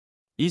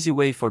Easy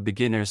way for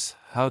beginners: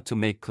 how to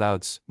make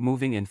clouds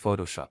moving in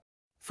Photoshop.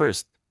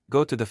 First,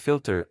 go to the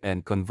filter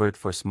and convert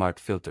for smart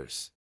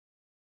filters.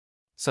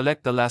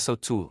 Select the lasso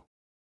tool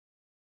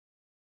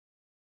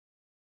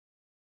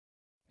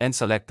and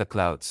select the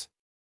clouds.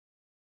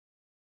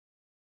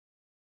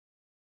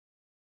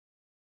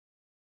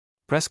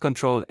 Press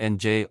Ctrl and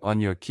J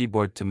on your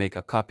keyboard to make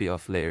a copy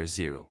of layer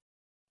 0.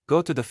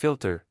 Go to the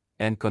filter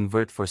and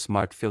convert for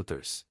smart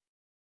filters.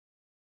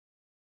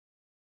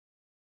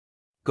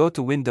 Go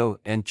to Window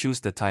and choose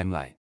the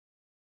timeline.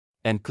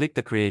 And click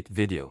the Create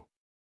Video.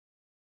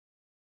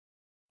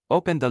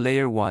 Open the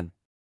layer 1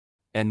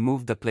 and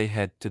move the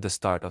playhead to the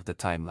start of the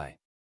timeline.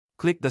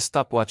 Click the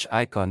stopwatch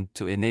icon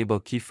to enable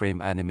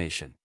keyframe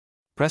animation.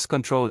 Press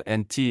Ctrl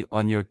and T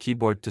on your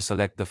keyboard to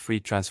select the Free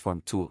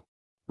Transform tool.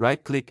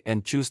 Right-click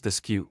and choose the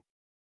Skew.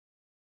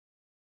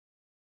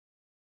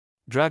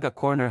 Drag a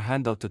corner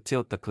handle to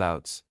tilt the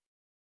clouds.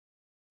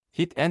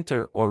 Hit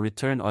Enter or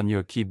Return on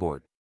your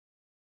keyboard.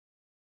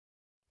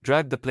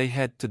 Drag the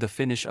playhead to the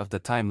finish of the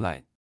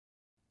timeline.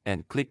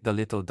 And click the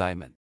little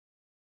diamond.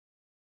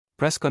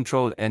 Press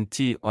Ctrl and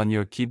T on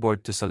your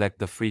keyboard to select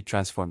the Free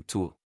Transform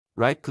tool.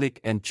 Right-click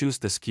and choose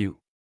the Skew.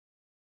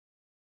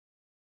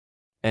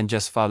 And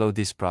just follow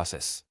this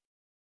process.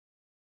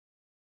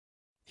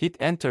 Hit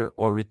Enter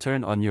or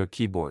Return on your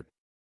keyboard.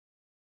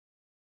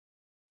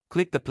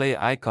 Click the play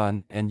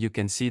icon and you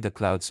can see the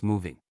clouds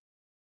moving.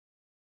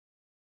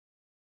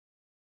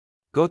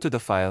 Go to the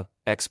File,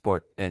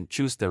 Export, and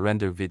choose the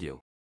Render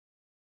Video.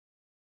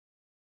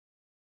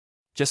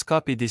 Just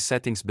copy these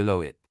settings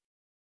below it.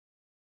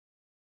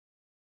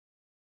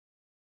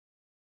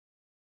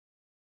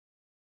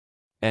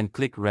 And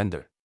click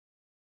Render.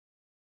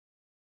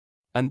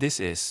 And this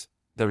is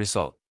the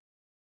result.